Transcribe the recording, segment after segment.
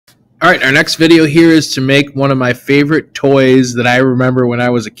All right, our next video here is to make one of my favorite toys that I remember when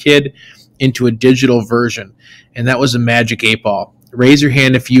I was a kid into a digital version, and that was a Magic 8 Ball. Raise your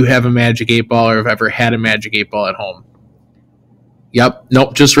hand if you have a Magic 8 Ball or have ever had a Magic 8 Ball at home. Yep,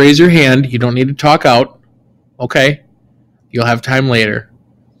 nope, just raise your hand. You don't need to talk out. Okay, you'll have time later.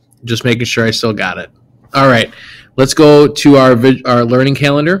 Just making sure I still got it. All right, let's go to our learning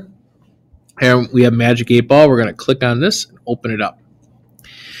calendar. Here we have Magic 8 Ball. We're going to click on this and open it up.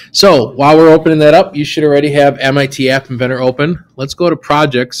 So while we're opening that up, you should already have MIT App Inventor open. Let's go to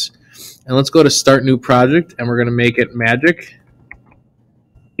Projects, and let's go to Start New Project, and we're going to make it Magic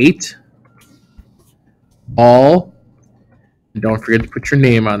 8 Ball. And don't forget to put your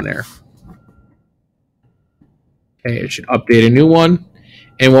name on there. Okay, it should update a new one.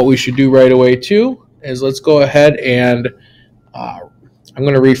 And what we should do right away, too, is let's go ahead and I'm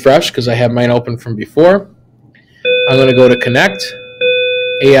going to refresh because I have mine open from before. I'm going to go to Connect.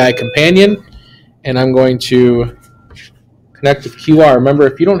 AI Companion, and I'm going to connect with QR. Remember,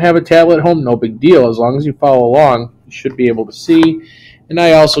 if you don't have a tablet at home, no big deal. As long as you follow along, you should be able to see. And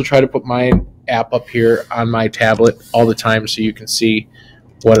I also try to put my app up here on my tablet all the time so you can see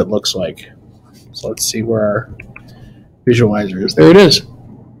what it looks like. So let's see where our visualizer is. There it is. So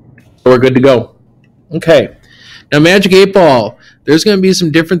we're good to go. Okay. Now, Magic 8 Ball, there's going to be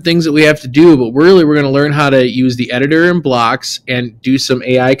some different things that we have to do, but really we're going to learn how to use the editor and blocks and do some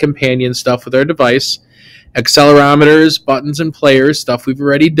AI companion stuff with our device, accelerometers, buttons, and players, stuff we've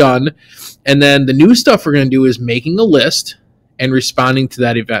already done. And then the new stuff we're going to do is making a list and responding to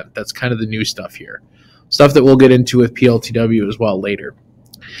that event. That's kind of the new stuff here. Stuff that we'll get into with PLTW as well later.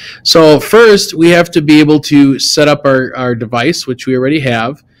 So first, we have to be able to set up our device, which we already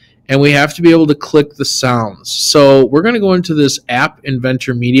have. And we have to be able to click the sounds. So we're going to go into this App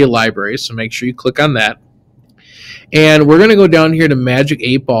Inventor Media Library, so make sure you click on that. And we're going to go down here to Magic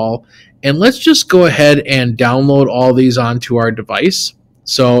 8 Ball, and let's just go ahead and download all these onto our device.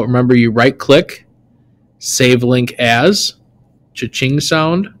 So remember, you right-click, Save Link As, Cha-ching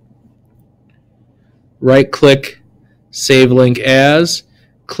sound. Right-click, Save Link As,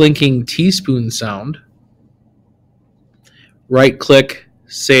 Clinking Teaspoon sound. Right-click,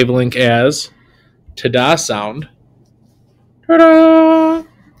 Save link as ta-da sound. Ta-da!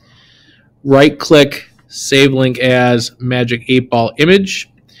 Right click, save link as Magic 8 Ball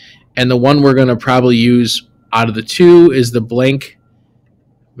image. And the one we're going to probably use out of the two is the blank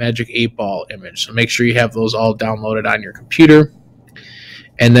Magic 8 Ball image. So make sure you have those all downloaded on your computer.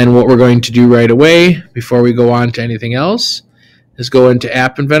 And then what we're going to do right away before we go on to anything else is go into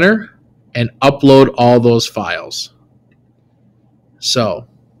App Inventor and upload all those files. So,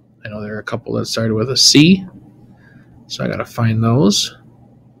 I know there are a couple that started with a C, so I got to find those.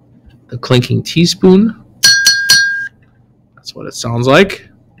 The Clinking Teaspoon, that's what it sounds like.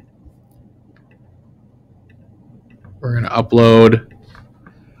 We're going to upload,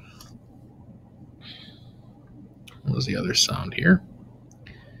 what was the other sound here?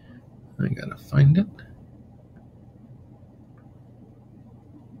 I got to find it.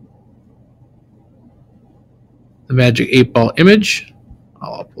 The Magic 8 Ball image.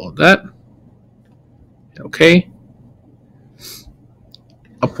 I'll upload that. Okay.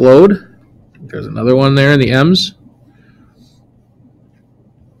 Upload. There's another one there in the M's.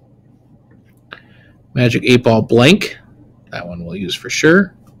 Magic 8 Ball blank. That one we'll use for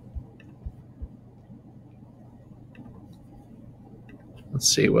sure. Let's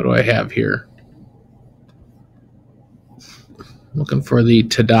see, what do I have here? Looking for the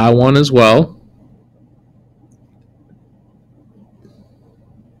ta-da one as well.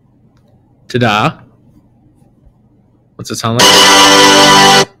 Ta-da. What's it sound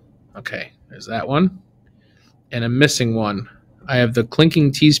like? Okay, there's that one. And a missing one. I have the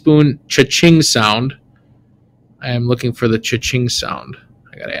Clinking Teaspoon cha-ching sound. I am looking for the cha-ching sound.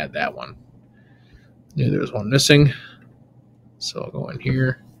 I got to add that one. Knew there was one missing. So I'll go in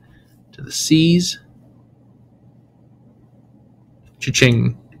here to the C's.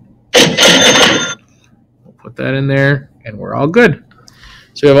 Cha-ching. We'll put that in there, and we're all good.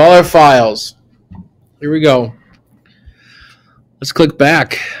 So we have all our files. Here we go. Let's click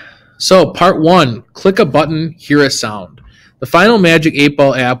back. So part 1, click a button, hear a sound. The final Magic 8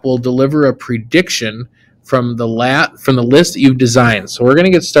 Ball app will deliver a prediction from the list that you've designed. So we're going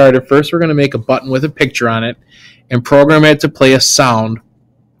to get started. First, we're going to make a button with a picture on it and program it to play a sound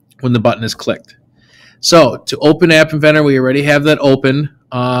when the button is clicked. So to open App Inventor, we already have that open.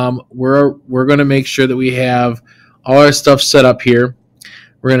 We're going to make sure that we have all our stuff set up here.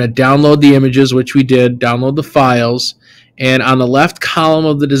 We're going to download the images, which we did, download the files, and on the left column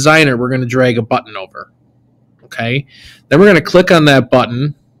of the designer, we're going to drag a button over. Okay? Then we're going to click on that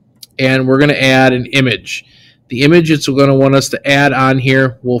button, and we're going to add an image. The image it's going to want us to add on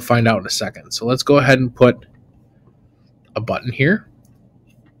here, we'll find out in a second. So let's go ahead and put a button here.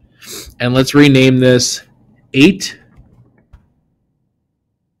 And let's rename this 8-ball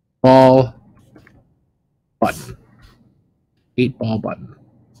button. 8-ball button.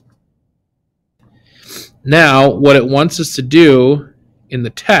 Now, what it wants us to do in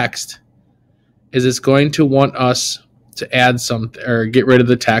the text is it's going to want us to add something or get rid of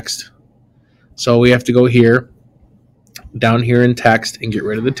the text. So we have to go here, down here in text, and get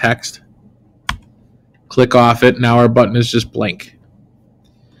rid of the text. Click off it. Now our button is just blank.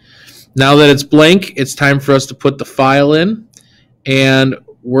 Now that it's blank, it's time for us to put the file in, and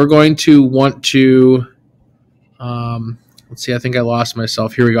we're going to want to, let's see, I think I lost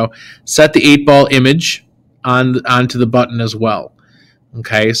myself. Here we go. Set the 8-ball image onto the button as well.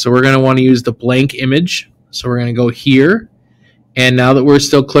 Okay, so we're going to want to use the blank image. So we're going to go here, and now that we're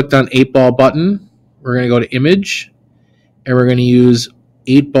still clicked on 8-ball button, we're going to go to image, and we're going to use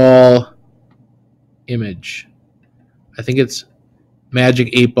 8-ball image. I think it's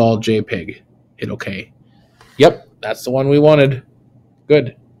Magic 8-ball JPEG. Hit OK. Yep, that's the one we wanted.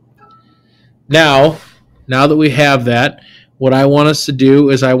 Good. Now that we have that, what I want us to do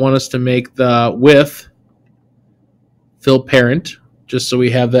is I want us to make the width fill parent, just so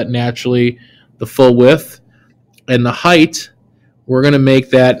we have that naturally the full width, and the height we're going to make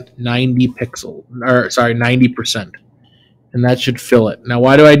that 90%, and that should fill it. Now,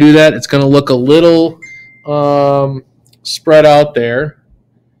 why do I do that? It's going to look a little spread out there,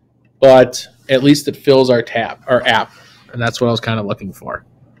 but at least it fills our app, and that's what I was kind of looking for.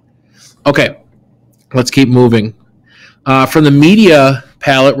 Okay, let's keep moving. From the media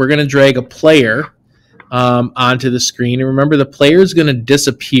palette, we're going to drag a player onto the screen, and remember, the player is going to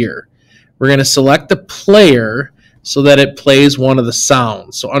disappear. We're going to select the player so that it plays one of the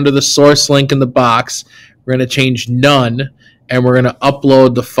sounds. So under the source link in the box, we're going to change none, and we're going to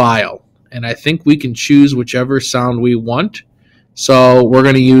upload the file. And I think we can choose whichever sound we want. So we're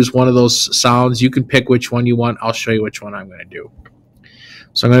going to use one of those sounds. You can pick which one you want. I'll show you which one I'm going to do.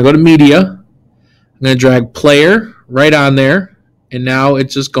 So I'm going to go to media. I'm going to drag player right on there, and now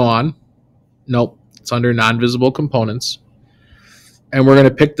it's just gone. Nope, it's under non-visible components. And we're going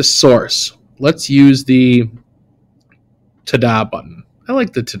to pick the source. Let's use the Tada button. I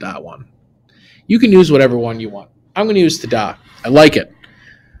like the Tada one. You can use whatever one you want. I'm going to use Tada. I like it.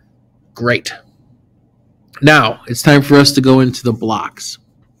 Great. Now, it's time for us to go into the blocks.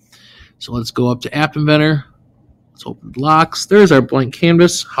 So let's go up to App Inventor. Let's open blocks. There's our blank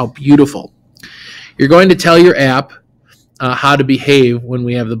canvas. How beautiful. You're going to tell your app how to behave when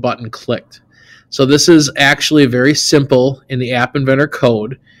we have the button clicked. So this is actually very simple in the App Inventor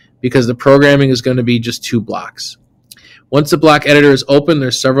code because the programming is going to be just 2 blocks. Once the block editor is open,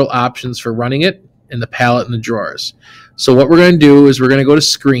 there's several options for running it in the palette and the drawers. So what we're going to do is we're going to go to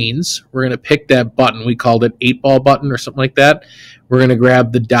screens. We're going to pick that button. We called it 8-ball button or something like that. We're going to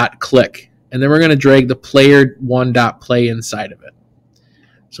grab the dot click, and then we're going to drag the player 1.play inside of it.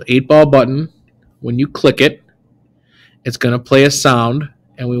 So 8-ball button, when you click it, it's going to play a sound,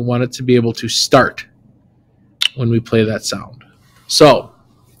 and we want it to be able to start when we play that sound. So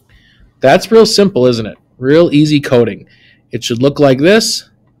that's real simple, isn't it? Real easy coding. It should look like this,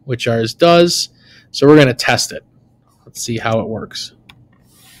 which ours does. So we're going to test it. Let's see how it works.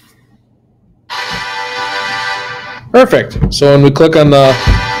 Perfect. So when we click on the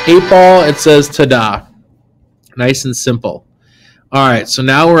 8-ball, it says Tada. Nice and simple. All right, so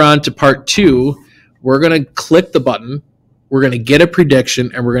now we're on to part 2. We're going to click the button. We're going to get a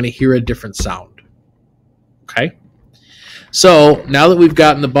prediction, and we're going to hear a different sound. Okay? So now that we've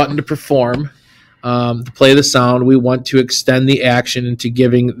gotten the button to perform, to play the sound, we want to extend the action into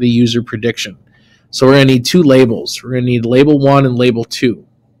giving the user prediction. So we're going to need 2 labels. We're going to need label 1 and label 2.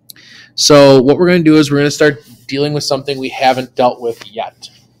 So what we're going to do is we're going to start dealing with something we haven't dealt with yet.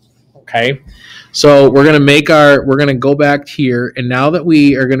 Okay? So we're going to go back here, and now that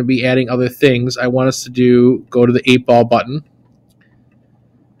we are going to be adding other things, I want us to go to the 8-ball button.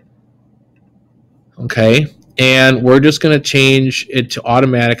 Okay? And we're just going to change it to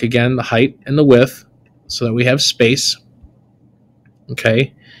automatic again, the height and the width, so that we have space.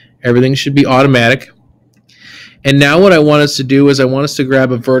 Okay? Everything should be automatic. And now what I want us to do is I want us to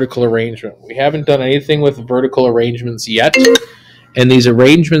grab a vertical arrangement. We haven't done anything with vertical arrangements yet. And these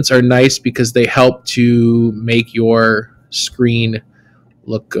arrangements are nice because they help to make your screen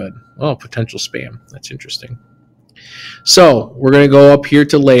look good. Oh, potential spam. That's interesting. So we're going to go up here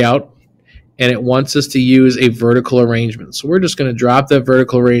to layout, and it wants us to use a vertical arrangement. So we're just going to drop that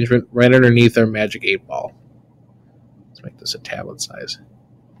vertical arrangement right underneath our Magic 8-ball. Let's make this a tablet size.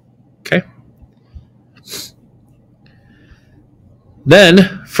 Okay.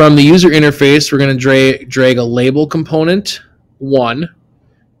 Then from the user interface, we're going to drag a label component 1,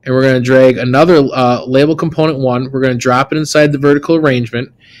 and we're going to drag another label component 1. We're going to drop it inside the vertical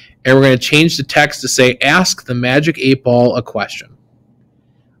arrangement, and we're going to change the text to say, ask the Magic 8 Ball a question.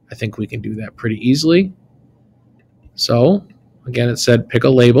 I think we can do that pretty easily. So again, it said pick a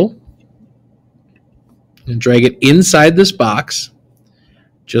label and drag it inside this box,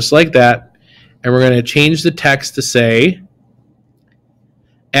 just like that. And we're going to change the text to say,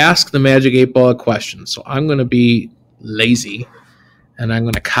 ask the Magic 8 Ball a question. So I'm going to be lazy, and I'm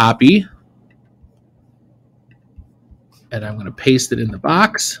going to copy, and I'm going to paste it in the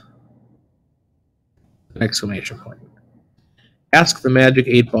box. Exclamation point. Ask the Magic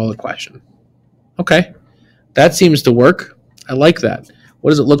 8 Ball a question. Okay, that seems to work. I like that.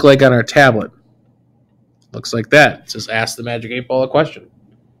 What does it look like on our tablet? Looks like that. It says ask the Magic 8 Ball a question.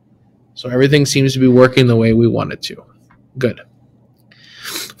 So everything seems to be working the way we want it to. Good.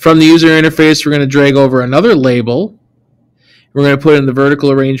 From the user interface, we're going to drag over another label. We're going to put in the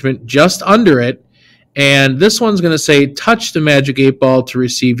vertical arrangement just under it. And this one's going to say, touch the Magic 8 Ball to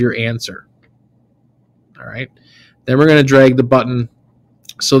receive your answer. All right. Then we're going to drag the button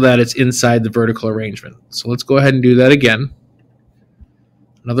so that it's inside the vertical arrangement. So let's go ahead and do that again.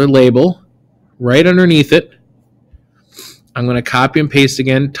 Another label right underneath it. I'm going to copy and paste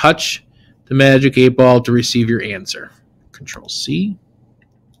again. Touch the Magic 8 Ball to receive your answer. Control C.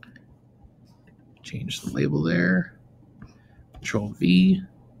 Change the label there. Control V.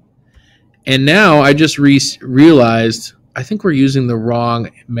 And now I just realized I think we're using the wrong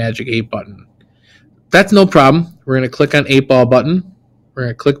Magic 8 button. That's no problem. We're going to click on 8 Ball button. We're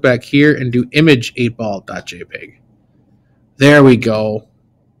going to click back here and do image 8ball.jpg. There we go.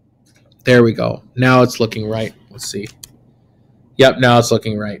 There we go. Now it's looking right. Let's see. Yep, now it's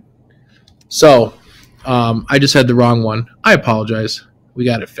looking right. So I just had the wrong one. I apologize. We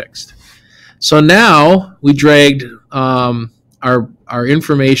got it fixed. So now we dragged our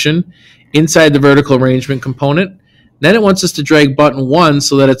information inside the vertical arrangement component. Then it wants us to drag button 1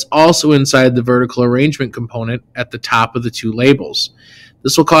 so that it's also inside the vertical arrangement component at the top of the 2 labels.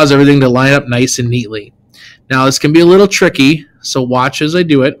 This will cause everything to line up nice and neatly. Now this can be a little tricky, so watch as I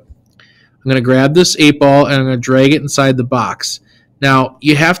do it. I'm going to grab this 8 ball and I'm going to drag it inside the box. Now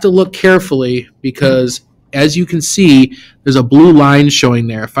you have to look carefully because as you can see, there's a blue line showing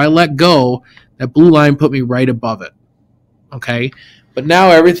there. If I let go, that blue line put me right above it. Okay, but now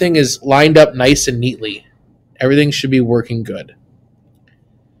everything is lined up nice and neatly. Everything should be working good.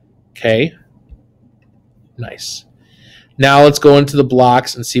 Okay, nice. Now let's go into the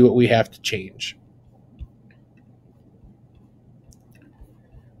blocks and see what we have to change.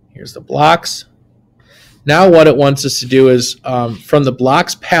 Here's the blocks. Now what it wants us to do is from the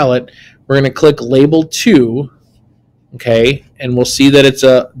blocks palette, we're going to click label 2, okay, and we'll see that it's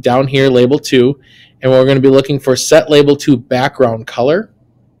down here, label 2, and we're going to be looking for set label 2 background color.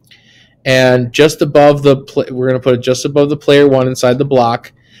 And just above the, we're going to put it just above the player 1 inside the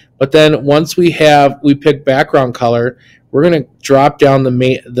block. But then once we pick background color, we're going to drop down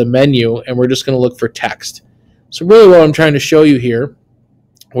the menu and we're just going to look for text. So really what I'm trying to show you here,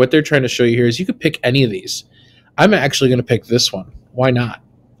 what they're trying to show you here is you could pick any of these. I'm actually going to pick this one. Why not?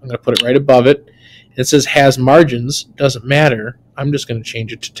 I'm going to put it right above it. It says has margins. Doesn't matter. I'm just going to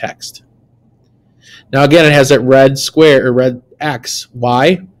change it to text. Now again, it has that red square or red X.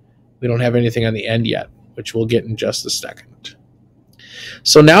 Why? We don't have anything on the end yet, which we'll get in just a second.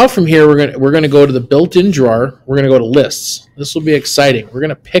 So now from here, we're going to go to the built-in drawer. We're going to go to lists. This will be exciting. We're going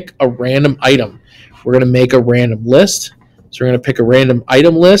to pick a random item. We're going to make a random list. So we're going to pick a random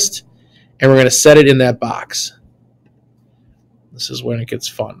item list, and we're going to set it in that box. This is when it gets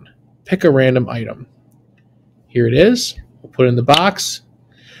fun. Pick a random item. Here it is. We'll put it in the box.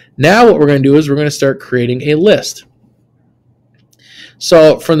 Now what we're going to do is we're going to start creating a list.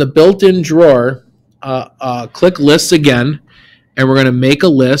 So from the built-in drawer, click lists again, and we're going to make a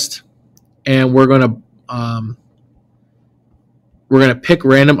list, and we're going to pick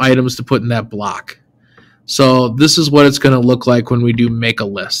random items to put in that block. So this is what it's going to look like when we do make a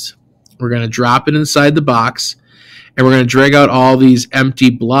list. We're going to drop it inside the box, and we're going to drag out all these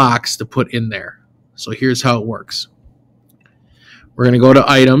empty blocks to put in there. So here's how it works. We're going to go to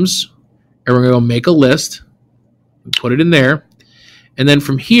items, and we're going to go make a list. We put it in there. And then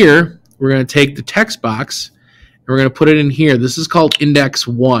from here, we're going to take the text box, and we're going to put it in here. This is called index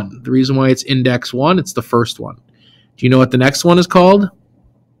 1. The reason why it's index 1, it's the first one. Do you know what the next one is called?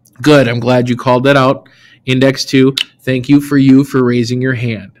 Good. I'm glad you called that out. Index 2. Thank you for raising your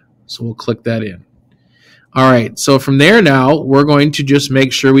hand. So we'll click that in. All right, so from there now, we're going to just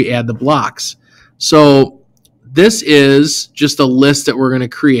make sure we add the blocks. So this is just a list that we're going to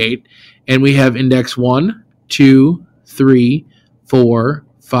create, and we have index 1, 2, 3, 4,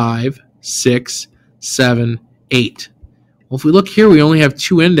 5, 6, 7, 8. Well, if we look here, we only have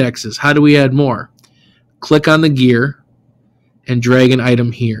 2 indexes. How do we add more? Click on the gear and drag an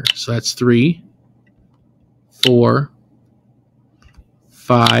item here. So that's 3, 4,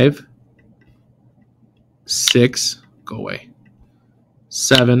 5, 6, go away,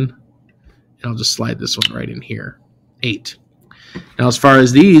 7, and I'll just slide this one right in here, 8. Now as far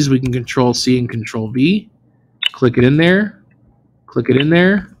as these, we can Control C and Control V, click it in there, click it in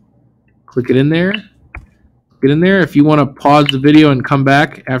there, click it in there, click it in there. If you want to pause the video and come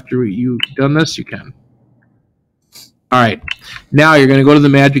back after you've done this, you can. All right, now you're going to go to the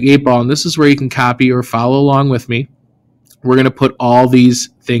Magic 8 Ball, and this is where you can copy or follow along with me. We're going to put all these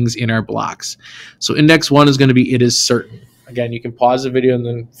things in our blocks. So index 1 is going to be it is certain. Again, you can pause the video and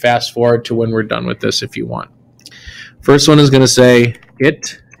then fast forward to when we're done with this if you want. First one is going to say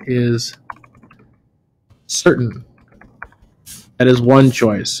it is certain. That is one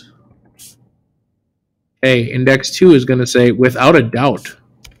choice. Okay, index 2 is going to say without a doubt.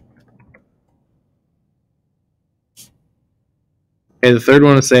 Okay, the third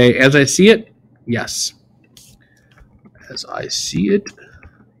one will say as I see it, yes. As I see it,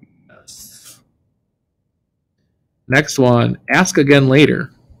 yes. Next one, ask again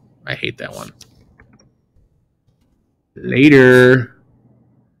later. I hate that one. Later.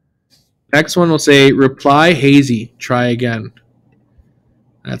 Next one will say reply hazy, try again.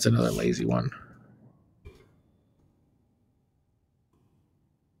 That's another lazy one.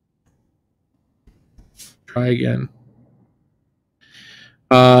 Try again.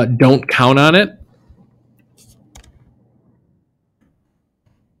 Don't count on it.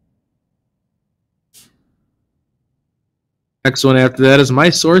 Next one after that is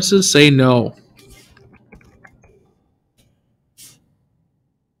my sources say no.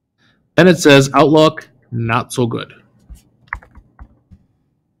 Then it says Outlook, not so good.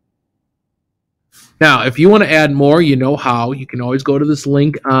 Now, if you want to add more, you know how. You can always go to this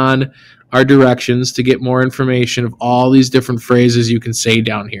link on our directions to get more information of all these different phrases you can say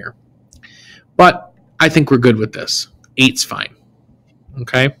down here. But I think we're good with this. 8's fine.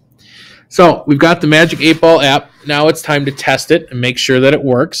 Okay? So we've got the Magic 8 Ball app. Now it's time to test it and make sure that it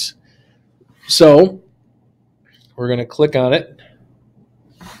works. So we're going to click on it.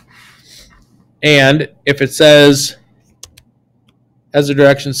 And if it says, as the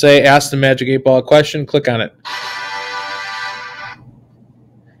directions say, ask the Magic 8 Ball a question, click on it.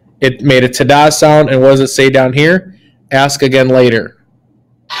 It made a ta-da sound, and what does it say down here? Ask again later.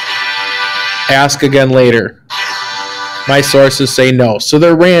 Ask again later. My sources say no. So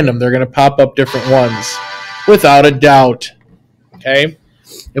they're random. They're going to pop up different ones, without a doubt. Okay?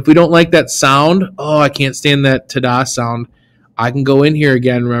 If we don't like that sound, oh, I can't stand that ta-da sound, I can go in here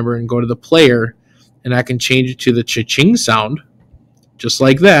again, remember, and go to the player, and I can change it to the cha-ching sound, just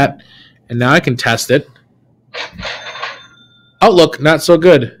like that. And now I can test it. Outlook, not so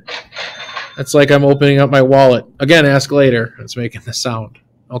good. That's like I'm opening up my wallet. Again, ask later. It's making the sound.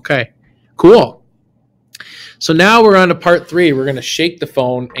 Okay, cool. So now we're on to part 3. We're going to shake the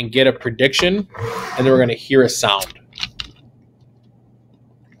phone and get a prediction, and then we're going to hear a sound.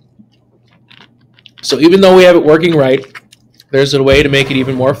 So even though we have it working right, there's a way to make it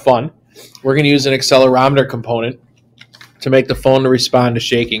even more fun. We're going to use an accelerometer component to make the phone respond to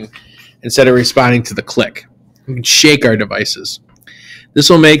shaking instead of responding to the click. We can shake our devices. This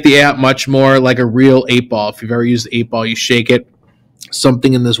will make the app much more like a real 8 Ball. If you've ever used the 8 Ball, you shake it,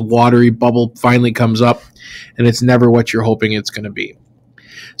 something in this watery bubble finally comes up, and it's never what you're hoping it's going to be.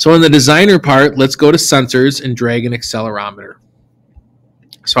 So in the designer part, let's go to sensors and drag an accelerometer.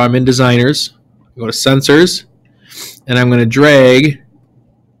 So I'm in designers, go to sensors, and I'm going to drag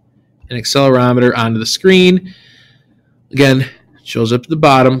an accelerometer onto the screen. Again, it shows up at the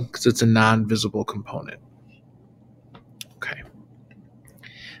bottom because it's a non-visible component. Okay.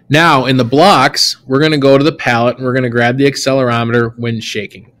 Now in the blocks, we're going to go to the palette and we're going to grab the accelerometer when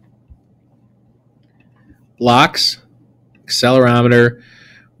shaking. Blocks, accelerometer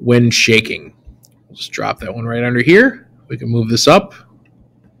when shaking. We'll just drop that one right under here. We can move this up.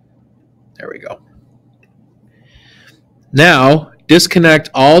 There we go. Now, disconnect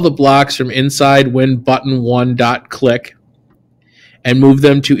all the blocks from inside when button 1 dot click and move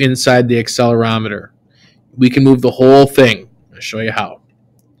them to inside the accelerometer. We can move the whole thing. I'll show you how.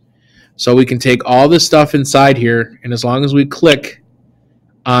 So we can take all this stuff inside here, and as long as we click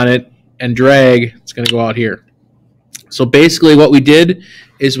on it and drag, it's going to go out here. So basically what we did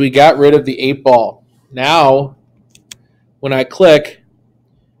is we got rid of the 8 Ball. Now, when I click,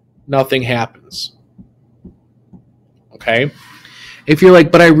 nothing happens. Okay? If you're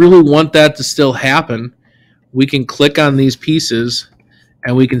like, but I really want that to still happen, we can click on these pieces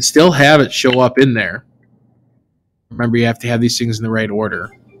and we can still have it show up in there. Remember, you have to have these things in the right order.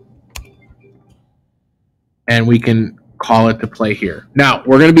 And we can call it to play here. Now,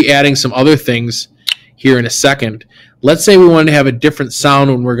 we're going to be adding some other things here in a second. Let's say we want to have a different sound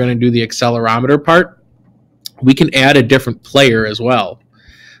when we're going to do the accelerometer part. We can add a different player as well.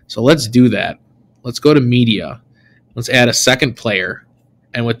 So let's do that. Let's go to media. Let's add a second player.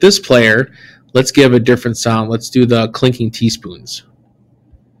 And with this player, let's give a different sound. Let's do the clinking teaspoons.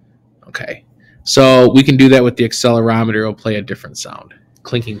 Okay. So we can do that with the accelerometer. It'll play a different sound.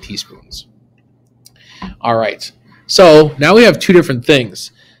 Clinking teaspoons. All right. So now we have two different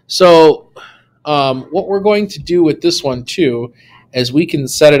things. So what we're going to do with this one too is we can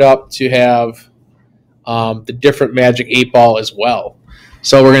set it up to have the different Magic 8 Ball as well.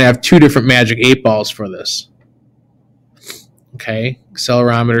 So we're going to have two different Magic 8 Balls for this. Okay,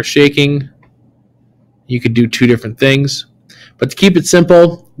 accelerometer shaking. You could do two different things. But to keep it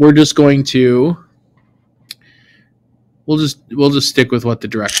simple, we're just going to we'll just stick with what the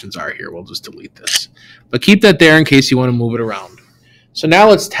directions are here. We'll just delete this. But keep that there in case you want to move it around. So now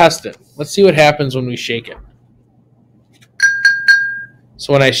let's test it. Let's see what happens when we shake it.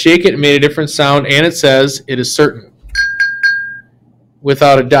 So when I shake it, it made a different sound, and it says it is certain.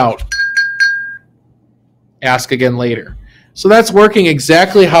 Without a doubt. Ask again later. So that's working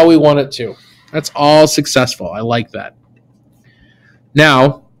exactly how we want it to. That's all successful. I like that.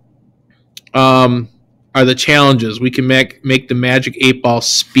 Now, are the challenges. We can make the Magic 8 Ball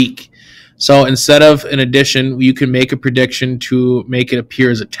speak. So instead of an addition, you can make a prediction to make it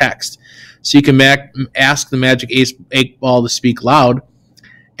appear as a text. So you can ask the Magic 8 Ball to speak loud,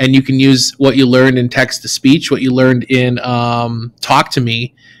 and you can use what you learned in text-to-speech, what you learned in Talk to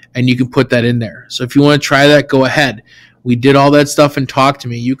Me, and you can put that in there. So if you want to try that, go ahead. We did all that stuff in Talk to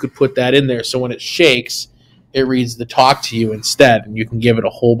Me. You could put that in there. So when it shakes, it reads the Talk to You instead, and you can give it a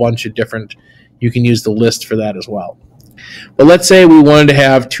whole bunch of different. You can use the list for that as well. But let's say we wanted to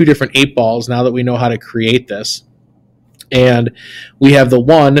have two different 8 balls now that we know how to create this. And we have the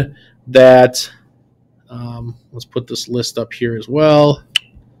one that, let's put this list up here as well.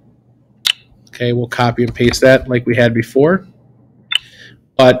 Okay, we'll copy and paste that like we had before.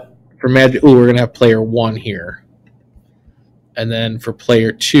 But for Magic, we're going to have player 1 here. And then for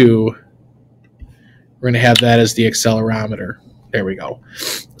player 2, we're going to have that as the accelerometer. There we go.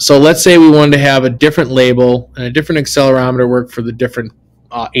 So let's say we wanted to have a different label and a different accelerometer work for the different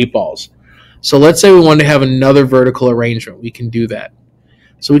 8 balls. So let's say we wanted to have another vertical arrangement. We can do that.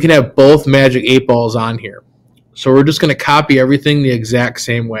 So we can have both Magic 8 balls on here. So we're just going to copy everything the exact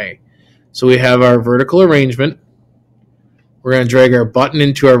same way. So we have our vertical arrangement. We're going to drag our button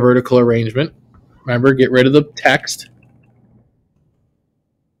into our vertical arrangement. Remember, get rid of the text.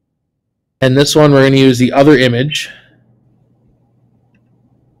 And this one, we're going to use the other image.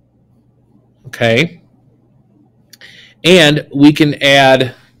 Okay. And we can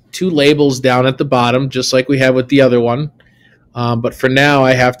add 2 labels down at the bottom, just like we have with the other one. But for now,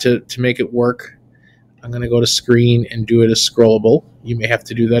 I have to make it work. I'm going to go to screen and do it as scrollable. You may have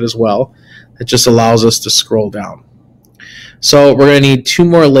to do that as well. It just allows us to scroll down. So we're going to need 2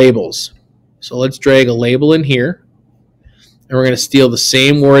 more labels. So let's drag a label in here. And we're going to steal the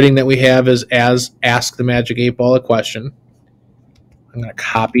same wording that we have as ask the Magic 8 Ball a question. I'm going to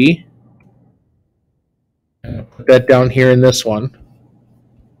copy. I'm going to put that down here in this one.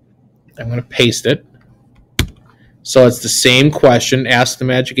 I'm going to paste it. So it's the same question, ask the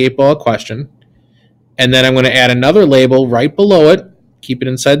Magic 8 Ball a question. And then I'm going to add another label right below it. Keep it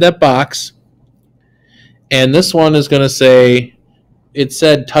inside that box. And this one is going to say, it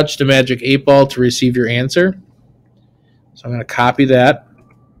said touch the Magic 8 Ball to receive your answer. So I'm going to copy that.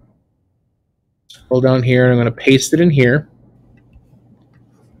 Scroll down here and I'm going to paste it in here.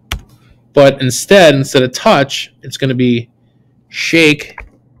 But instead of touch, it's going to be shake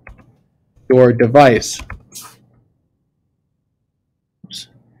your device. Oops.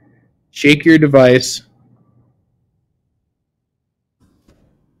 Shake your device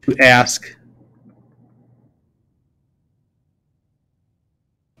to ask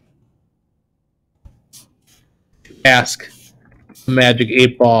the Magic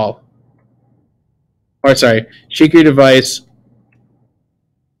 8 Ball. Or sorry, shake your device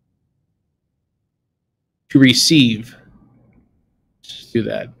to receive. Just do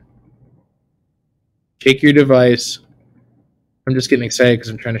that. Shake your device. I'm just getting excited because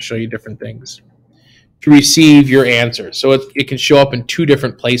I'm trying to show you different things. To receive your answer. So it can show up in 2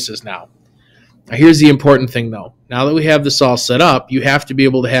 different places now. Now, here's the important thing, though. Now that we have this all set up, you have to be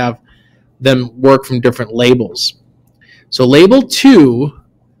able to have them work from different labels. So label 2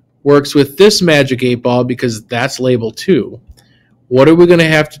 works with this Magic 8 Ball because that's label 2. What are we going to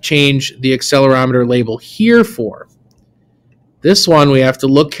have to change the accelerometer label here for? This one we have to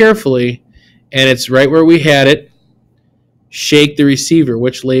look carefully, and it's right where we had it. Shake the receiver.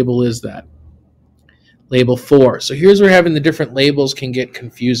 Which label is that? Label 4. So here's where having the different labels can get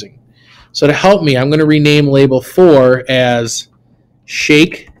confusing. So to help me, I'm going to rename label 4 as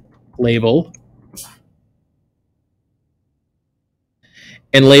shake label.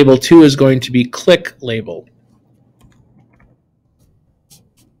 And label 2 is going to be click label.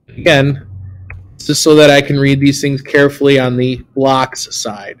 Again, just so that I can read these things carefully on the blocks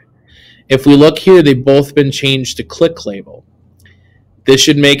side. If we look here, they've both been changed to click label. This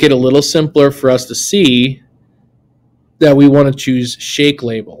should make it a little simpler for us to see that we want to choose shake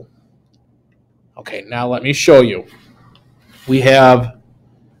label. Okay, now let me show you. We have,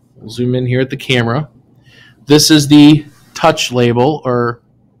 we'll zoom in here at the camera. This is the touch label or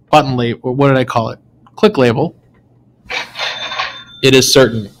button label, or what did I call it? Click label. It is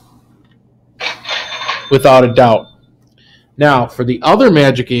certain, without a doubt. Now, for the other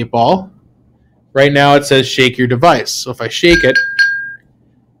Magic 8 Ball, right now it says shake your device. So if I shake it,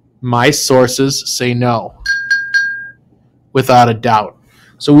 my sources say no, without a doubt.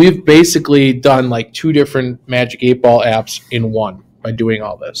 So we've basically done like 2 different Magic 8 Ball apps in one by doing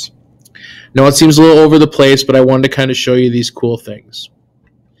all this. Now it seems a little over the place, but I wanted to kind of show you these cool things.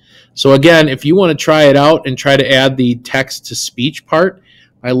 So again, if you want to try it out and try to add the text-to-speech part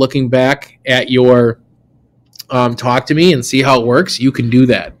by looking back at your Talk to Me and see how it works, you can do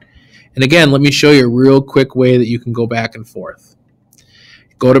that. And again, let me show you a real quick way that you can go back and forth.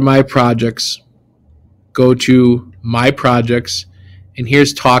 Go to My Projects, go to My Projects, and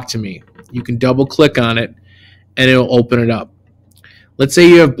here's Talk to Me. You can double-click on it, and it'll open it up. Let's say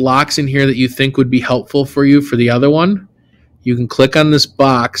you have blocks in here that you think would be helpful for you for the other one. You can click on this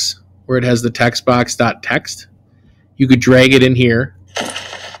box where it has the text box.txt. You could drag it in here,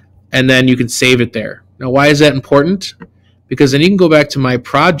 and then you can save it there. Now, why is that important? Because then you can go back to My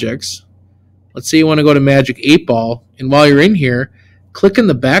Projects. Let's say you want to go to Magic 8 Ball, and while you're in here, click in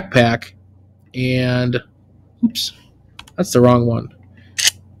the backpack, and oops, that's the wrong one.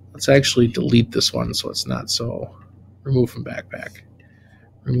 Let's actually delete this one so it's not so. Remove from backpack.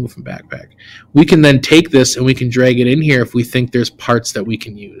 Remove from backpack. We can then take this and we can drag it in here if we think there's parts that we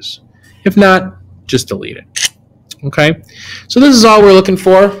can use. If not, just delete it. Okay, so this is all we're looking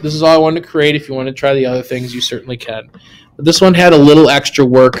for. This is all I wanted to create. If you want to try the other things, you certainly can. But this one had a little extra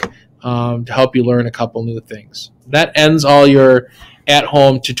work to help you learn a couple new things. That ends all your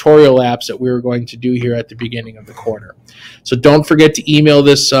at-home tutorial apps that we were going to do here at the beginning of the quarter. So don't forget to email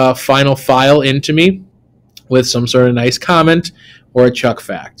this final file into me with some sort of nice comment or a Chuck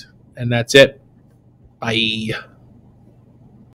fact. And that's it. Bye.